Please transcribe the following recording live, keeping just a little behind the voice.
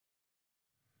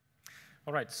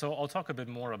All right, so I'll talk a bit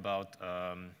more about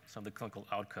some of the clinical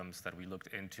outcomes that we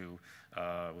looked into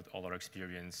with all our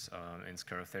experience in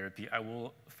sclerotherapy. I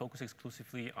will focus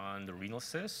exclusively on the renal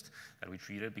cyst that we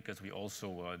treated because we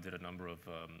also did a number of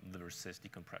liver cyst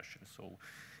decompression. So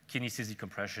kidney cyst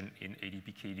decompression in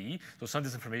ADPKD. So some of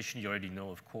this information you already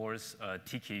know, of course.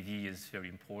 TKV is very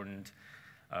important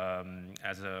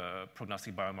as a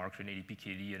prognostic biomarker in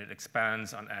ADPKD, and it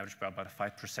expands on average by about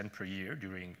 5% per year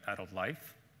during adult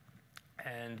life.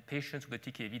 And patients with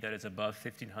a TKV that is above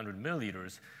 1,500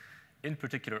 milliliters, in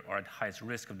particular, are at highest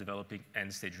risk of developing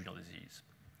end-stage renal disease.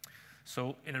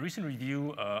 So in a recent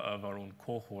review of our own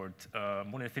cohort,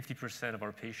 more than 50% of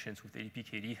our patients with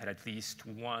ADPKD had at least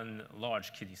one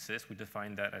large kidney cyst. We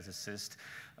defined that as a cyst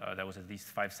that was at least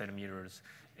 5 centimeters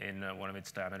in one of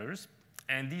its diameters.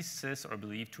 And these cysts are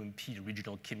believed to impede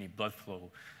regional kidney blood flow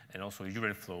and also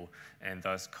urine flow, and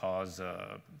thus cause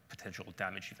potential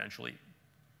damage eventually.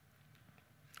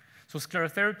 So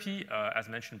sclerotherapy, as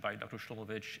mentioned by Dr.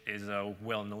 Shlomovich, is a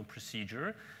well-known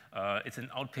procedure. It's an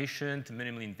outpatient,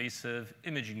 minimally invasive,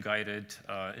 imaging-guided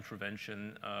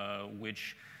intervention,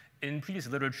 which in previous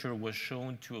literature was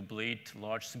shown to ablate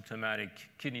large symptomatic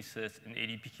kidney cysts in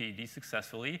ADPKD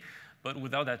successfully, but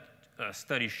without that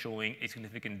study showing a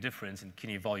significant difference in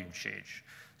kidney volume change.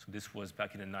 So this was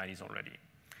back in the 90s already.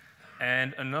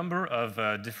 And a number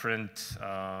of different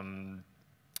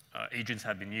agents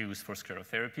have been used for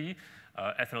sclerotherapy.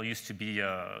 Ethanol used to be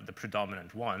the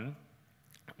predominant one,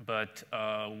 but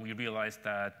we realized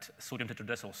that sodium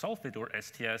tetradecyl sulfate, or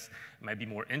STS, might be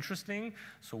more interesting.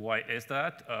 So why is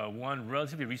that? One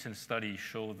relatively recent study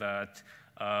showed that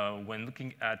when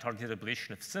looking at targeted ablation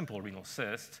of simple renal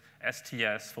cysts,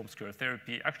 STS foam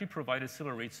sclerotherapy actually provided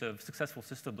similar rates of successful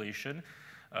cyst ablation,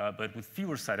 but with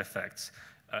fewer side effects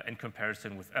in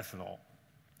comparison with ethanol.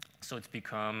 So it's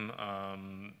become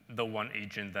the one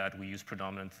agent that we use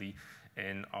predominantly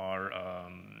in our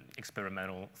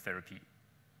experimental therapy.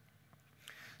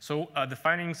 So the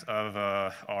findings of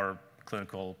our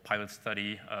clinical pilot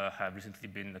study have recently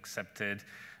been accepted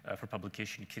for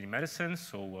publication in Kidney Medicine.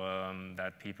 So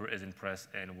that paper is in press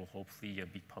and will hopefully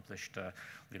be published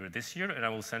later this year. And I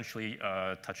will essentially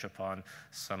touch upon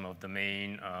some of the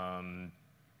main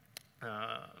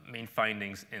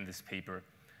findings in this paper.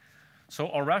 So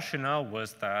our rationale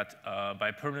was that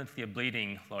by permanently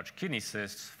ablating large kidney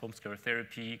cysts, foam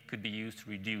sclerotherapy could be used to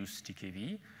reduce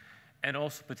TKV and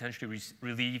also potentially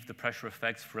relieve the pressure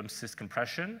effects from cyst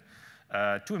compression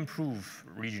to improve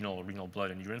regional renal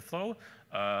blood and urine flow,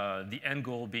 the end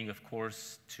goal being, of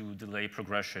course, to delay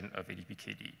progression of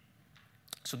ADPKD.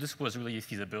 So this was really a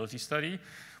feasibility study.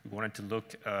 We wanted to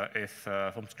look if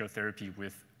foam sclerotherapy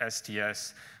with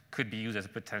STS could be used as a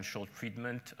potential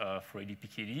treatment for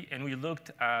ADPKD, and we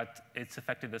looked at its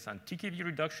effectiveness on TKV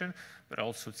reduction, but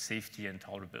also safety and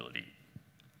tolerability.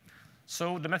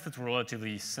 So the methods were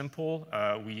relatively simple.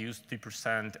 We used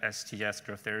 3% STS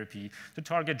sclerotherapy to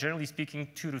target, generally speaking,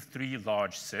 2 to 3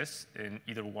 large cysts in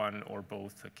either one or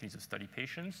both kidneys of study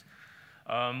patients.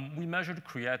 We measured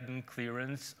creatinine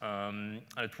clearance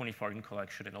at a 24-hour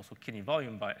collection and also kidney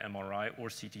volume by MRI or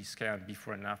CT scan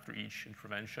before and after each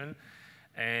intervention.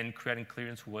 And creatinine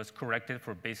clearance was corrected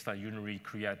for baseline urinary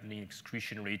creatinine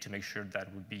excretion rate to make sure that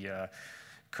would be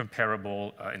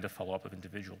comparable in the follow-up of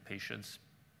individual patients.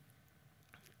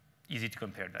 Easy to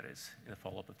compare, that is, in the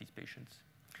follow-up of these patients.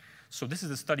 So this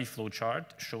is a study flow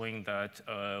chart showing that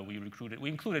we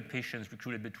included patients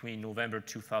recruited between November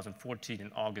 2014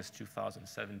 and August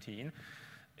 2017.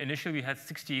 Initially, we had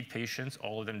 68 patients,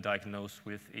 all of them diagnosed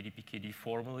with ADPKD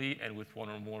formally and with 1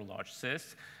 or more large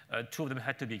cysts. 2 of them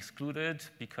had to be excluded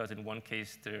because in one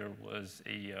case there was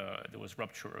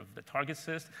rupture of the target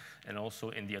cyst, and also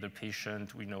in the other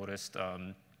patient we noticed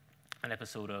an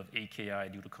episode of AKI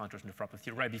due to contrast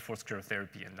nephropathy right before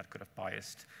sclerotherapy, and that could have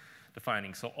biased the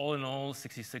findings. So all in all,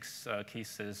 66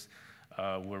 cases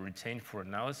were retained for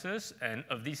analysis, and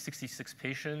of these 66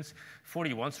 patients,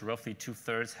 41, so roughly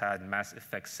 2/3, had mass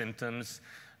effect symptoms,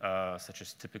 such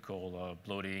as typical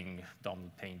bloating,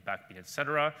 abdominal pain, back pain,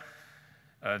 etc.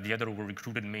 The other were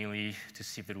recruited mainly to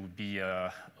see if there would be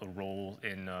a role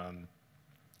in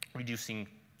reducing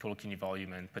total kidney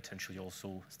volume and potentially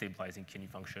also stabilizing kidney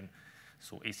function,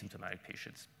 so asymptomatic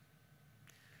patients.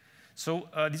 So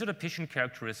these are the patient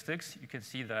characteristics. You can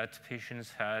see that patients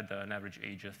had an average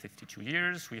age of 52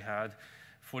 years. We had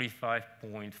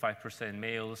 45.5%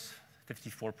 males,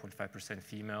 54.5%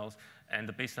 females, and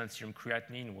the baseline serum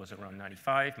creatinine was around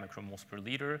 95 micromoles per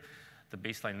liter. The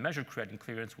baseline measured creatinine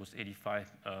clearance was 85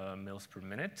 mils per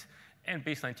minute, and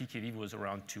baseline TKV was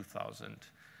around 2,000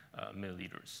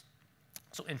 milliliters.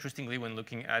 So interestingly, when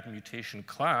looking at mutation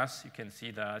class, you can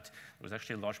see that there was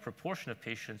actually a large proportion of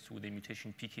patients with a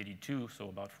mutation PKD2, so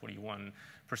about 41%,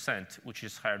 which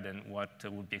is higher than what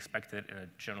would be expected in a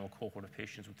general cohort of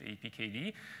patients with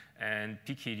APKD. And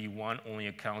PKD1 only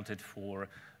accounted for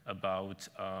about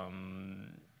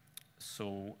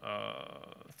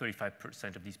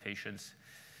 35% of these patients.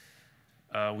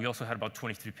 We also had about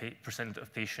 23%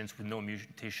 of patients with no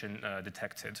mutation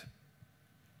detected.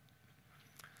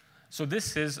 So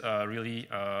this is really,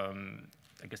 I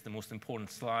guess, the most important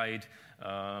slide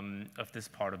of this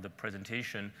part of the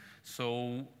presentation.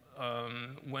 So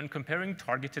when comparing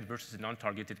targeted versus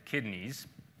non-targeted kidneys,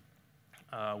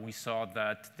 we saw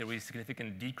that there was a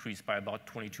significant decrease by about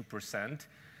 22%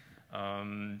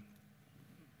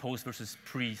 post versus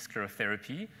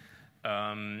pre-sclerotherapy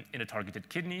in the targeted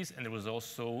kidneys, and there was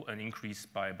also an increase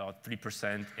by about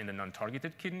 3% in the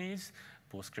non-targeted kidneys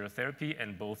post-sclerotherapy,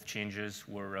 and both changes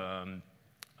were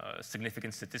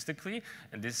significant statistically,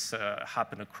 and this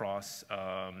happened across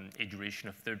a duration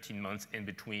of 13 months in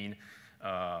between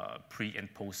pre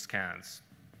and post scans.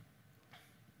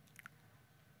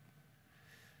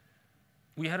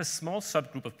 We had a small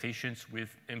subgroup of patients with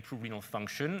improved renal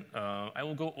function. I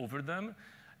will go over them.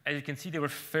 As you can see, they were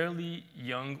fairly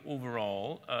young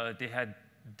overall. They had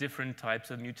different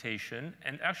types of mutation,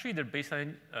 and actually their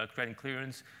baseline creatinine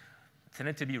clearance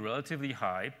tended to be relatively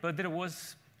high, but there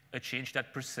was a change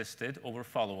that persisted over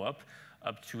follow-up,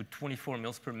 up to 24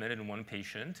 mils per minute in one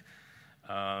patient.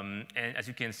 And as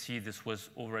you can see, this was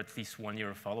over at least 1 year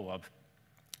of follow-up.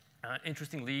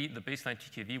 Interestingly, the baseline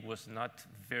TKV was not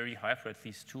very high for at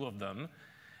least 2 of them.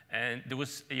 And there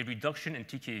was a reduction in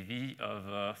TKV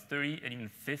of 30 and even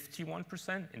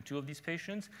 51% in 2 of these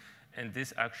patients. And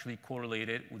this actually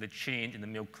correlated with a change in the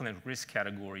Mayo Clinic risk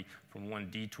category from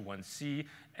 1D to 1C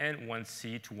and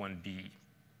 1C to 1B.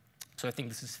 So I think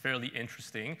this is fairly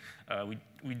interesting.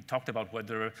 We talked about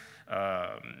whether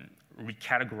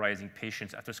recategorizing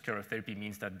patients after sclerotherapy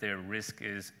means that their risk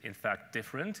is in fact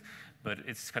different, but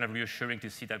it's kind of reassuring to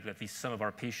see that with at least some of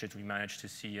our patients, we managed to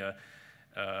see a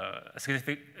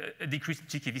decrease in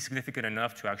TKV significant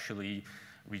enough to actually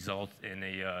result in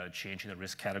a change in the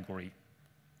risk category.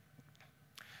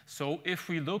 So if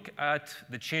we look at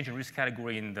the change in risk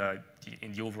category in the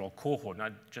overall cohort,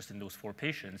 not just in those 4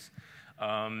 patients,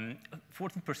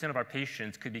 14% of our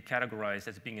patients could be categorized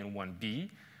as being in 1B,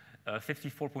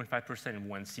 54.5% in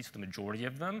 1C, so the majority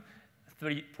of them,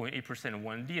 30.8% in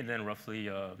 1D, and then roughly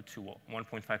to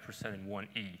 1.5% in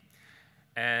 1E.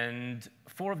 And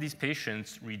 4 of these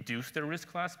patients reduced their risk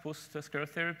class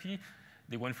post-sclerotherapy.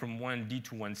 They went from 1D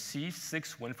to 1C,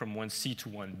 6 went from 1C to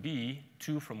 1B,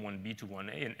 2 from 1B to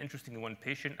 1A, and interestingly, 1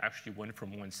 patient actually went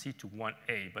from 1C to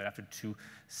 1A, but after 2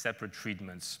 separate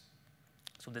treatments.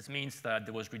 So this means that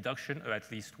there was reduction of at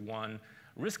least 1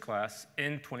 risk class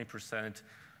in 20%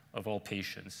 of all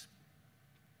patients.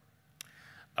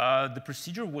 The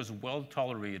procedure was well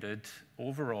tolerated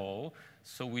overall,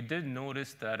 so we did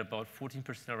notice that about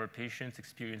 14% of our patients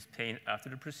experienced pain after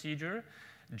the procedure.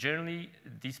 Generally,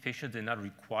 these patients did not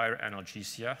require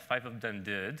analgesia. 5 of them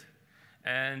did.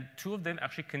 And 2 of them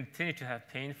actually continued to have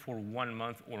pain for 1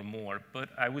 month or more. But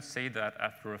I would say that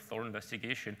after a thorough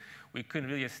investigation, we couldn't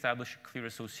really establish a clear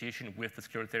association with the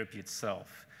sclerotherapy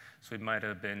itself. So it might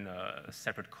have been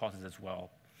separate causes as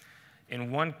well.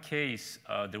 In 1 case,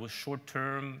 there was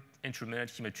short-term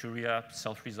intermittent hematuria,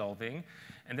 self-resolving.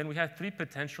 And then we had 3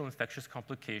 potential infectious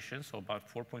complications, so about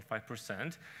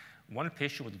 4.5%. 1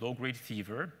 patient with low-grade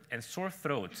fever and sore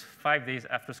throat 5 days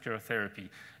after sclerotherapy.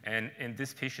 And in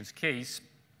this patient's case,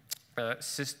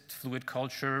 cyst fluid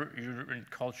culture, urine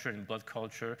culture, and blood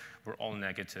culture were all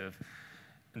negative.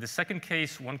 In the second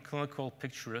case, 1 clinical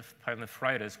picture of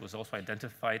pyelonephritis was also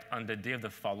identified on the day of the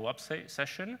follow-up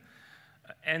session.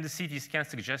 And the CT scan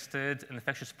suggested an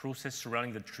infectious process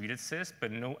surrounding the treated cyst,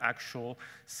 but no actual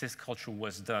cyst culture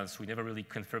was done. So we never really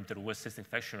confirmed that it was cyst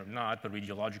infection or not, but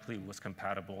radiologically it was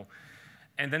compatible.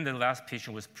 And then the last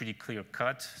patient was pretty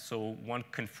clear-cut. So 1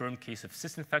 confirmed case of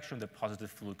cyst infection with a positive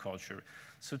fluid culture.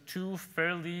 So 2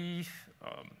 fairly,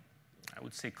 I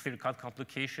would say, clear-cut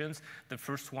complications. The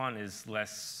first one is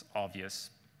less obvious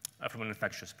from an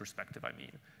infectious perspective, I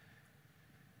mean.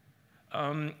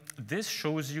 This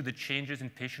shows you the changes in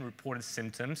patient-reported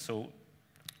symptoms. So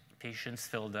patients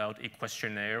filled out a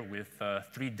questionnaire with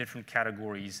 3 different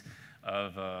categories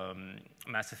of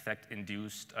mass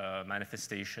effect-induced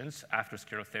manifestations after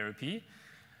sclerotherapy.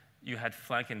 You had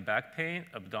flank and back pain,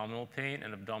 abdominal pain,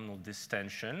 and abdominal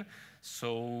distension.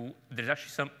 So there's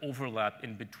actually some overlap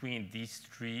in between these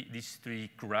three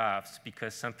graphs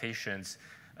because some patients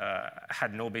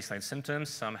had no baseline symptoms,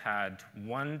 some had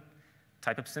 1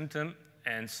 type of symptom,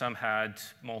 and some had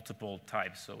multiple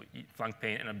types, so flank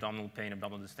pain and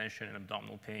abdominal distension and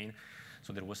abdominal pain,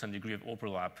 so there was some degree of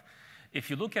overlap. If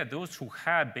you look at those who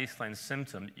had baseline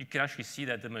symptoms, you can actually see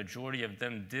that the majority of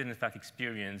them did in fact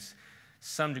experience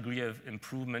some degree of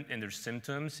improvement in their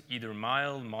symptoms, either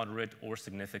mild, moderate, or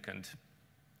significant.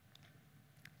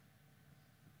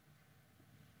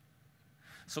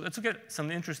 So let's look at some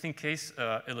interesting case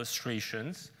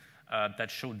illustrations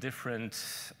that show different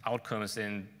outcomes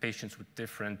in patients with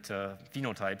different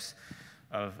phenotypes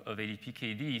of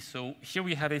ADPKD. So here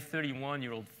we have a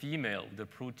 31-year-old female with a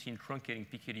protein truncating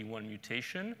PKD1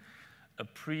 mutation, a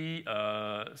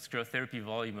pre-sclerotherapy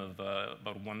volume of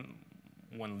about 1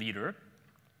 liter.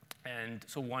 And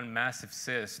so one massive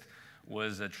cyst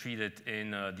was treated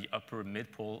in the upper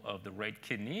mid-pole of the right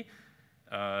kidney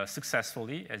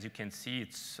successfully. As you can see,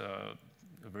 it's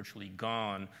virtually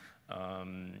gone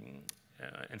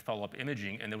in follow-up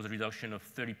imaging, and there was a reduction of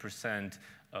 30%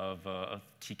 of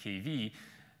TKV.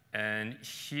 And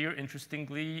here,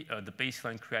 interestingly, the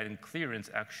baseline creatinine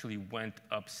clearance actually went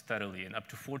up steadily, and up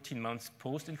to 14 months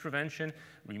post-intervention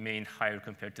remained higher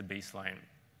compared to baseline.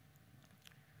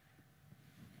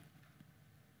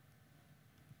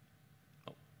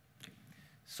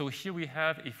 So here we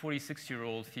have a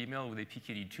 46-year-old female with a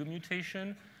PKD2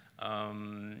 mutation.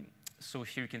 So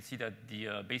here you can see that the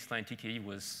baseline TKV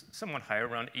was somewhat higher,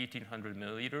 around 1,800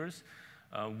 milliliters.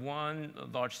 One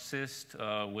large cyst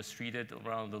was treated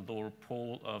around the lower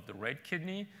pole of the right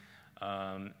kidney.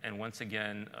 And once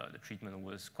again, the treatment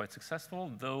was quite successful,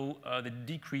 though the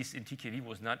decrease in TKV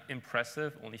was not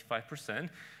impressive, only 5%.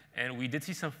 And we did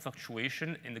see some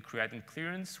fluctuation in the creatinine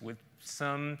clearance with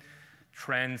some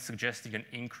trend suggesting an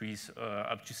increase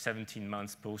up to 17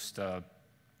 months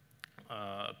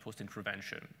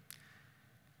post-intervention.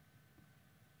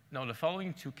 Now, the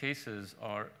following two cases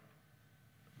are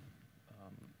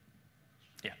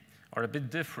a bit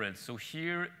different. So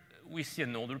here we see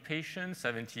an older patient,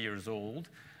 70 years old.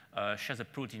 She has a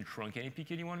protein truncating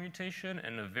PKD1 mutation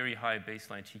and a very high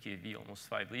baseline TKV, almost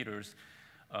 5 liters.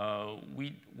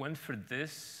 We went for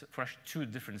this for actually 2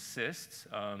 different cysts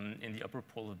in the upper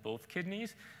pole of both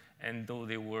kidneys, and though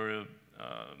they were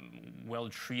well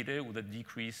treated with a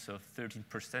decrease of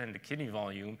 13% in the kidney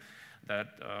volume,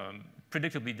 that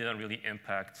predictably did not really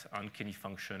impact on kidney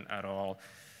function at all,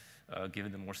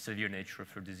 given the more severe nature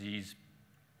of her disease.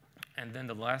 And then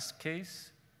the last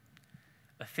case,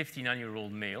 a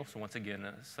 59-year-old male, so once again,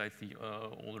 a slightly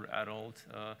older adult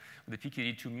with a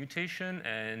PKD2 mutation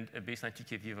and a baseline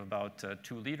TKV of about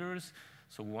 2 liters.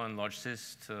 So one large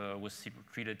cyst was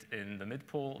treated in the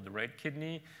mid-pole of the right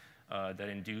kidney that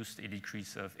induced a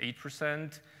decrease of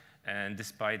 8%. And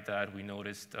despite that, we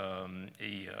noticed a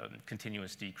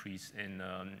continuous decrease in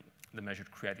the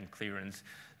measured creatinine clearance.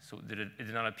 So it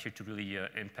did not appear to really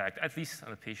impact, at least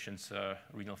on the patient's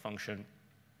renal function.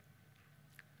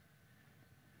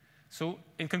 So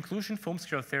in conclusion, foam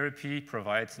sclerotherapy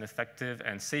provides an effective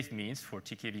and safe means for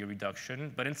TKV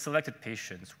reduction, but in selected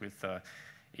patients with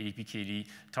ADPKD,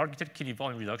 targeted kidney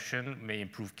volume reduction may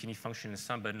improve kidney function in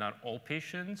some, but not all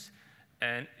patients.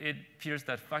 And it appears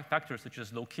that factors such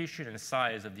as location and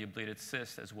size of the ablated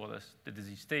cyst, as well as the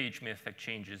disease stage, may affect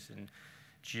changes in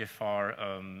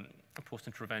GFR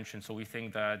post-intervention. So we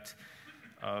think that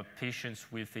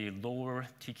patients with a lower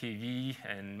TKV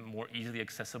and more easily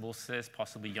accessible cyst,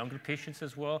 possibly younger patients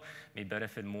as well, may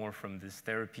benefit more from this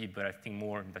therapy, but I think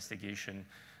more investigation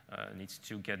needs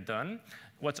to get done.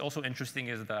 What's also interesting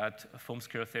is that foam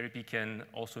sclerotherapy can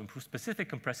also improve specific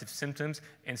compressive symptoms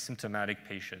in symptomatic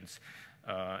patients.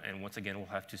 And once again, we'll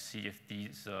have to see if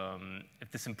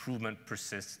this improvement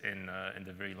persists in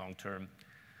the very long term.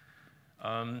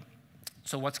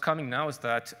 So what's coming now is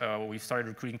that we've started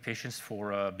recruiting patients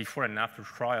for before and after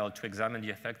trial to examine the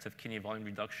effects of kidney volume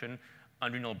reduction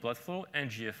on renal blood flow and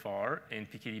GFR in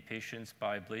PKD patients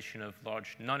by ablation of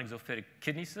large non-exophytic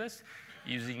kidney cysts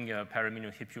using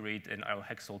para-aminohippurate and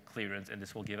iohexol clearance. And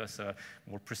this will give us a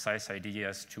more precise idea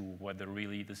as to whether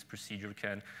really this procedure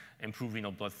can improve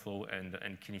renal blood flow and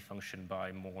kidney function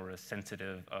by more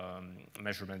sensitive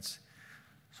measurements.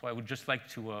 So I would just like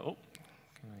to,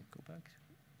 can I go back?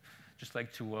 Just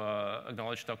like to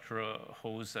acknowledge Dr.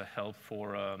 Ho's help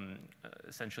for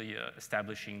essentially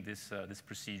establishing this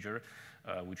procedure,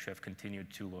 which we have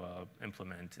continued to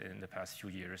implement in the past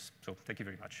few years. So thank you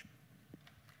very much.